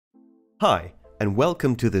Hi, and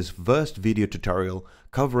welcome to this first video tutorial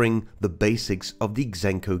covering the basics of the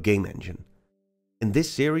Xenco game engine. In this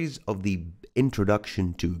series of the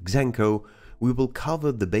Introduction to Xenco, we will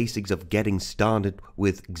cover the basics of getting started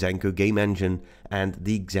with Xenco game engine and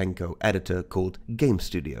the Xenco editor called Game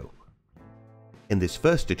Studio. In this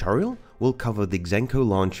first tutorial, we'll cover the Xenco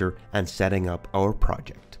launcher and setting up our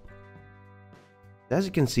project. As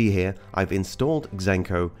you can see here, I've installed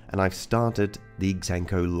Xenco and I've started the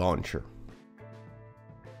Xenco launcher.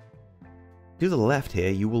 To the left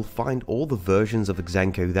here, you will find all the versions of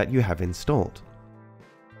Xenco that you have installed.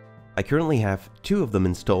 I currently have 2 of them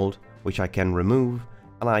installed, which I can remove,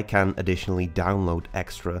 and I can additionally download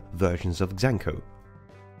extra versions of Xenco.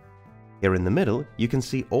 Here in the middle, you can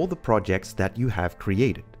see all the projects that you have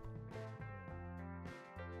created.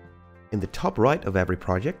 In the top right of every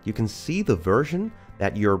project, you can see the version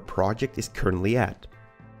that your project is currently at.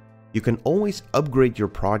 You can always upgrade your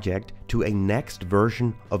project to a next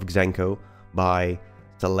version of Xenco by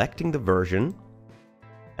selecting the version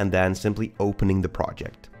and then simply opening the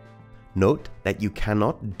project. Note that you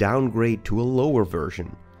cannot downgrade to a lower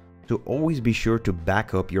version, so always be sure to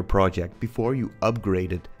back up your project before you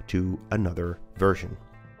upgrade it to another version.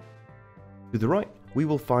 To the right, we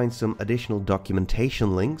will find some additional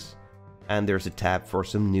documentation links, and there's a tab for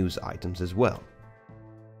some news items as well.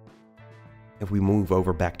 If we move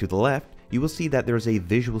over back to the left, you will see that there's a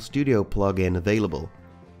Visual Studio plugin available.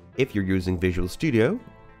 If you're using Visual Studio,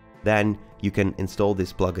 then you can install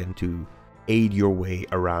this plugin to aid your way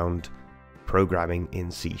around programming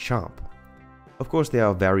in C#. Of course, there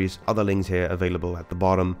are various other links here available at the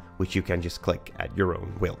bottom, which you can just click at your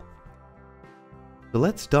own will. So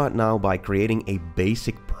let's start now by creating a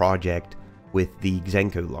basic project with the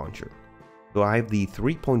Xenco launcher. So I have the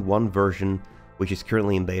 3.1 version, which is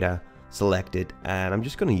currently in beta, selected, and I'm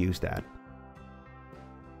just going to use that.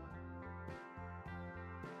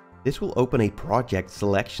 This will open a project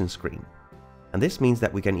selection screen, and this means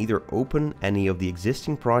that we can either open any of the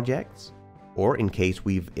existing projects, or in case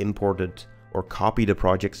we've imported or copied a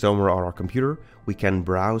project somewhere on our computer, we can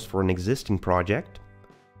browse for an existing project.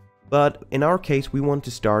 But in our case, we want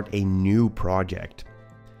to start a new project,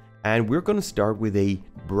 and we're going to start with a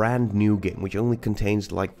brand new game which only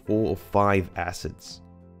contains like 4 or 5 assets.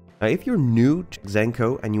 Now, if you're new to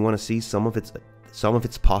Xenco and you want to see some of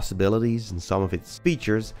its possibilities and some of its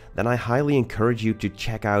features, then I highly encourage you to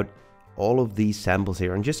check out all of these samples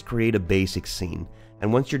here and just create a basic scene.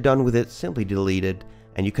 And once you're done with it, simply delete it,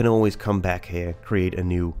 and you can always come back here, create a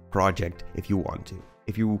new project if you want to.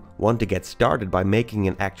 If you want to get started by making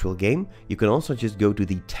an actual game, you can also just go to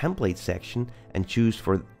the template section and choose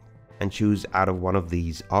out of one of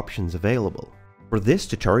these options available. For this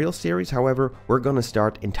tutorial series, however, we're going to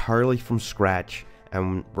start entirely from scratch,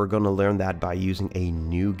 and we're going to learn that by using a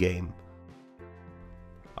new game.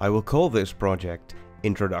 I will call this project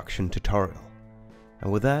Introduction Tutorial,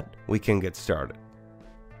 and with that, we can get started.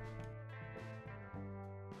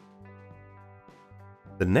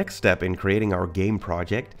 The next step in creating our game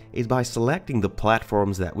project is by selecting the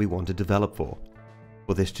platforms that we want to develop for.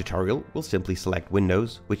 For this tutorial, we'll simply select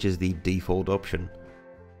Windows, which is the default option.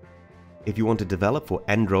 If you want to develop for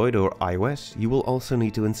Android or iOS, you will also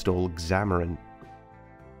need to install Xamarin.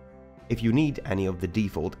 If you need any of the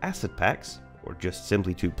default asset packs, or just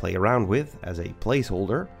simply to play around with as a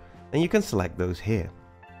placeholder, then you can select those here.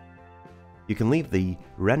 You can leave the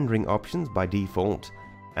rendering options by default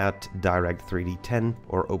at Direct3D 10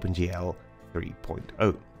 or OpenGL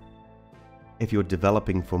 3.0. If you're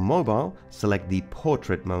developing for mobile, select the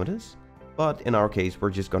portrait modus, but in our case we're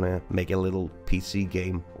just gonna make a little PC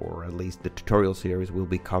game, or at least the tutorial series will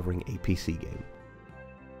be covering a PC game.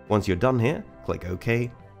 Once you're done here, click OK,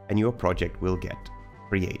 and your project will get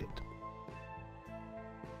created.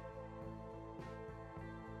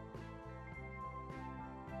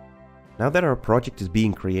 Now that our project is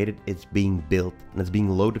being created, it's being built and it's being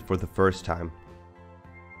loaded for the first time.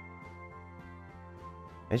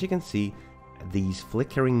 As you can see, these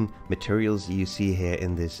flickering materials you see here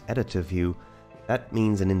in this editor view, that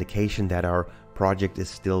means an indication that our project is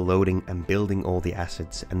still loading and building all the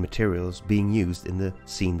assets and materials being used in the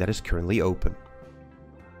scene that is currently open.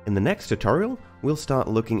 In the next tutorial, we'll start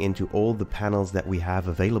looking into all the panels that we have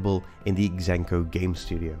available in the Xenco Game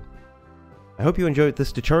Studio. I hope you enjoyed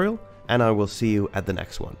this tutorial, and I will see you at the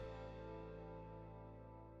next one.